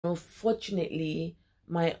Unfortunately,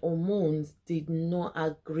 my hormones did not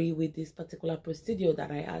agree with this particular procedure that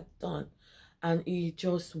I had done, and it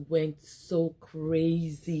just went so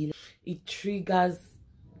crazy. It triggers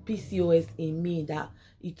PCOS in me, that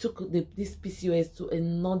it took this PCOS to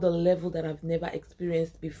another level that I've never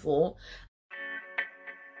experienced before.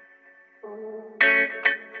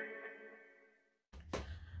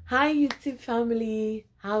 Hi YouTube family,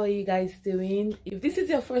 how are you guys doing? If this is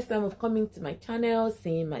your first time of coming to my channel,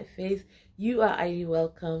 seeing my face, you are highly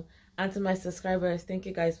welcome. And to my subscribers, thank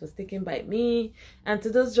you guys for sticking by me. And to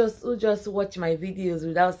those who just watch my videos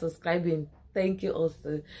without subscribing, thank you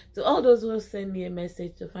also. To all those who send me a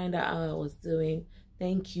message to find out how I was doing,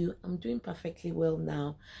 thank you. I'm doing perfectly well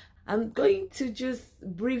now. I'm going to just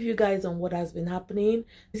brief you guys on what has been happening.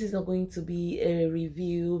 This is not going to be a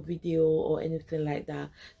review video or anything like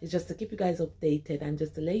that. It's just to keep you guys updated and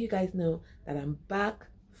just to let you guys know that I'm back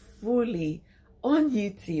fully on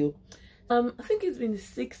YouTube. I think it's been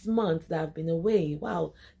 6 months that I've been away.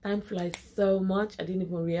 Wow, time flies so much. I didn't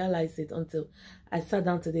even realize it until I sat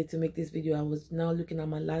down today to make this video. I was now looking at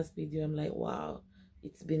my last video. I'm like, wow,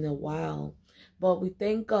 it's been a while. But we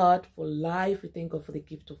thank God for life. We thank God for the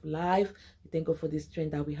gift of life. We thank God for the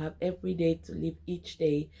strength that we have every day to live each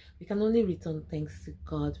day. We can only return thanks to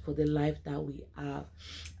God for the life that we have.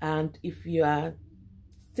 And if you are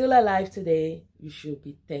still alive today, you should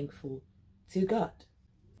be thankful to God.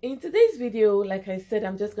 In today's video, like I said,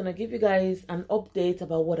 I'm just going to give you guys an update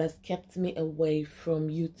about what has kept me away from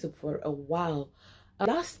YouTube for a while.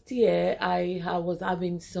 Last year, I was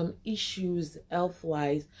having some issues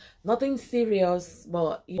health-wise. Nothing serious,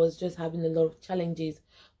 but it was just having a lot of challenges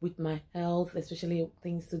with my health, especially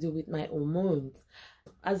things to do with my hormones.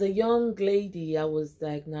 As a young lady, I was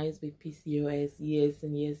diagnosed with PCOS years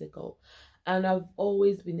and years ago. And I've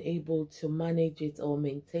always been able to manage it or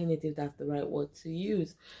maintain it, if that's the right word to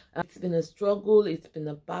use. It's been a struggle, it's been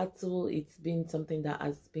a battle, it's been something that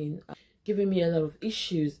has been giving me a lot of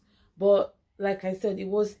issues. But like I said, it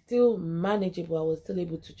was still manageable. I was still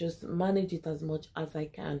able to just manage it as much as I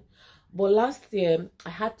can. But last year,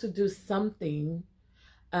 I had to do something,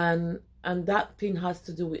 and that thing has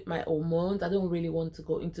to do with my hormones. I don't really want to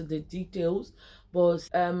go into the details, but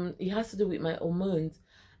it has to do with my hormones.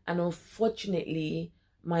 And unfortunately,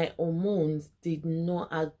 my hormones did not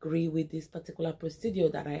agree with this particular procedure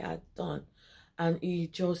that I had done. And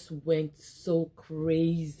it just went so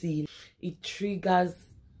crazy. It triggers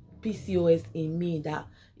PCOS in me, that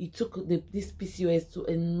it took this PCOS to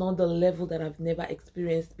another level that I've never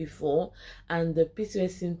experienced before. And the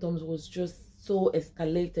PCOS symptoms was just so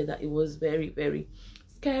escalated that it was very, very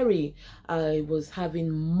scary. I was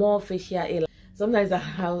having more facial hair. Sometimes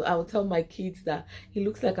I'll tell my kids that it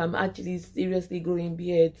looks like I'm actually seriously growing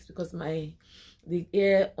beards, because the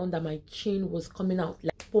hair under my chin was coming out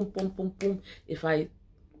like boom, boom, boom, boom. If I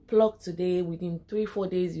pluck today, within 3-4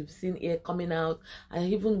 days, you've seen hair coming out. I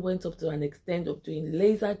even went up to an extent of doing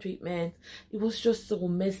laser treatment. It was just so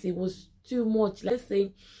messy. It was too much. Let's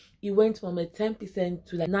say it went from a 10%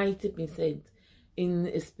 to like 90% in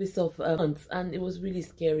a space of months, and it was really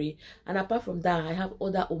scary. And apart from that, I have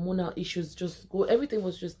other hormonal issues. Everything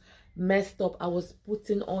was just messed up. I was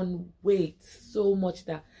putting on weight so much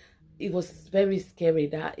that it was very scary,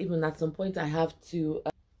 that even at some point I had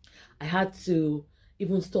to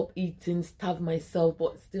even stop eating, starve myself,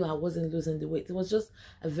 but still I wasn't losing the weight. It was just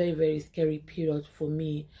a very, very scary period for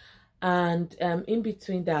me. And in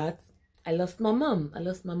between that, I lost my mom. I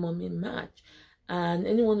lost my mom in March. And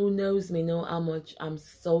anyone who knows me know how much I'm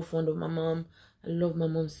so fond of my mom. I love my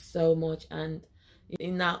mom so much. And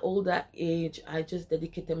in that older age, I just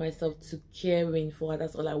dedicated myself to caring for her.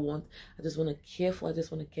 That's all I want. I just want to care for her. I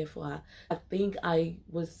just want to care for her. I think I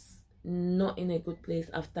was not in a good place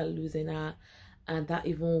after losing her. And that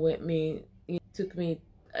even it took me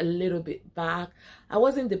a little bit back. I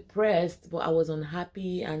wasn't depressed, but I was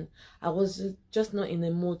unhappy. And I was just not in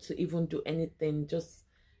the mood to even do anything. Just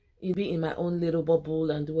be in my own little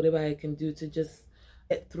bubble and do whatever I can do to just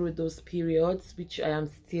get through those periods, which I am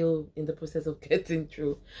still in the process of getting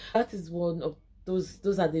through. That is one of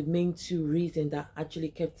those are the main 2 reasons that actually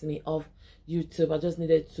kept me off YouTube. I just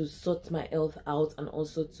needed to sort my health out and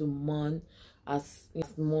also to mourn as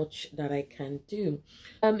much that I can do.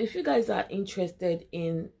 If you guys are interested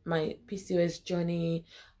in my PCOS journey,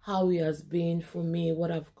 how it has been for me,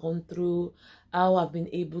 what I've gone through, how I've been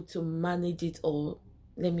able to manage it, or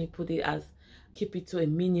let me put it as keep it to a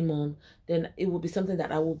minimum, then it will be something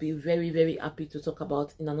that I will be very, very happy to talk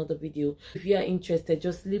about in another video. If you are interested,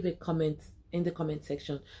 just leave a comment in the comment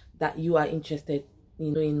section that you are interested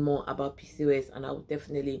knowing more about PCOS, and I will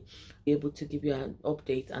definitely be able to give you an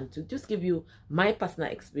update and to just give you my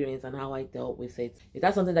personal experience and how I dealt with it. If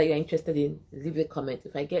that's something that you're interested in, leave a comment.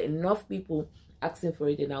 If I get enough people asking for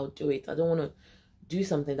it, then I'll do it. I don't want to do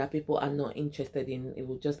something that people are not interested in. It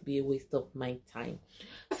will just be a waste of my time.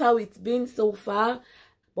 That's how it's been so far.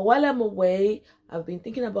 But while I'm away, I've been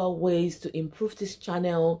thinking about ways to improve this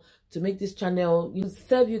channel, to make this channel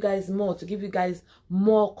serve you guys more, to give you guys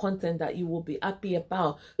more content that you will be happy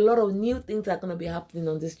about. A lot of new things are going to be happening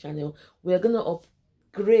on this channel. We're going to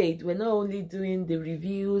upgrade. We're not only doing the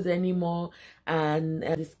reviews anymore and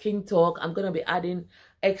the skin talk. I'm going to be adding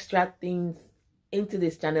extra things into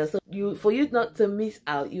this channel. So for you not to miss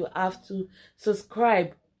out, you have to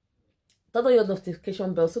subscribe, turn on your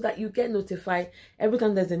notification bell so that you get notified every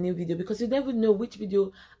time there's a new video, because you never know which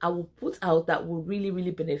video I will put out that will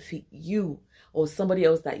really benefit you or somebody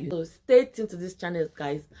else that you know. So stay tuned to this channel,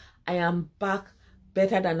 guys. I am back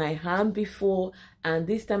better than I am before, and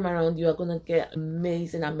this time around you are gonna get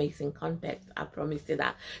amazing content. I promise you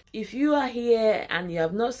that. If you are here and you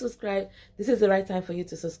have not subscribed, this is the right time for you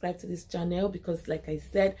to subscribe to this channel, because like I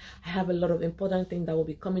said, I have a lot of important things that will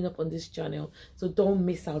be coming up on this channel, so don't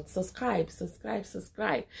miss out. Subscribe.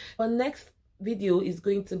 Our next video is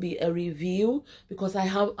going to be a review, because I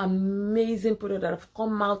have amazing products that have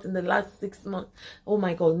come out in the last 6 months. Oh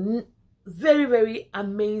my god, very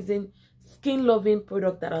amazing skin loving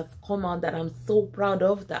product that has come out that I'm so proud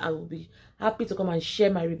of, that I will be happy to come and share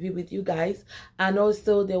my review with you guys. And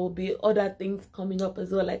also there will be other things coming up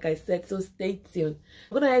as well, like I said, so stay tuned.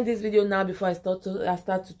 I'm gonna end this video now before I start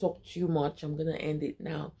to talk too much. I'm gonna end it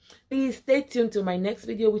now. Please stay tuned to my next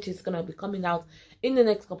video, which is gonna be coming out in the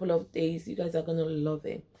next couple of days. You guys are gonna love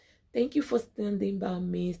it. Thank you for standing by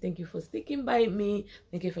me. Thank you for sticking by me.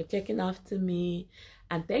 Thank you for checking after me,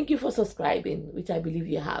 and thank you for subscribing, which I believe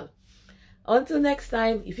you have. Until next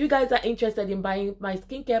time, if you guys are interested in buying my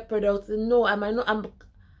skincare products, no, I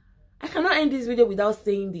cannot end this video without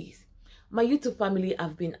saying this. My YouTube family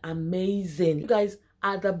have been amazing. You guys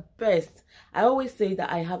are the best. I always say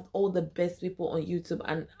that I have all the best people on YouTube,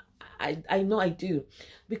 and I know I do,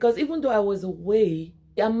 because even though I was away,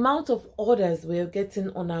 the amount of orders we're getting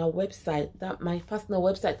on our website, that my personal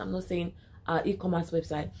website, I'm not saying our e-commerce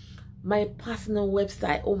website, my personal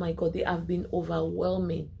website, oh my god, they have been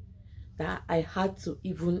overwhelming, that I had to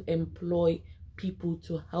even employ people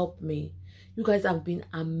to help me. You guys have been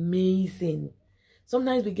amazing.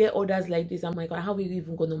 Sometimes we get orders like this, I'm like, how are we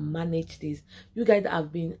even going to manage this? You guys have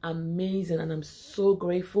been amazing, and I'm so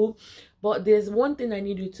grateful. But there's one thing I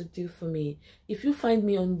need you to do for me. If you find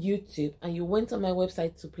me on YouTube and you went on my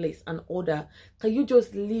website to place an order, can you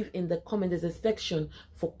just leave in the comment? There's a section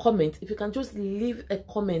for comments. If you can just leave a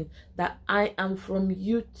comment that I am from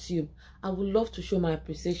YouTube, I would love to show my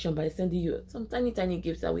appreciation by sending you some tiny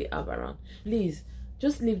gifts that we have around. Please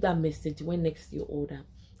just leave that message when next you order.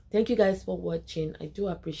 Thank you guys for watching. I do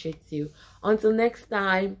appreciate you. Until next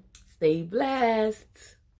time, stay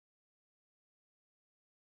blessed.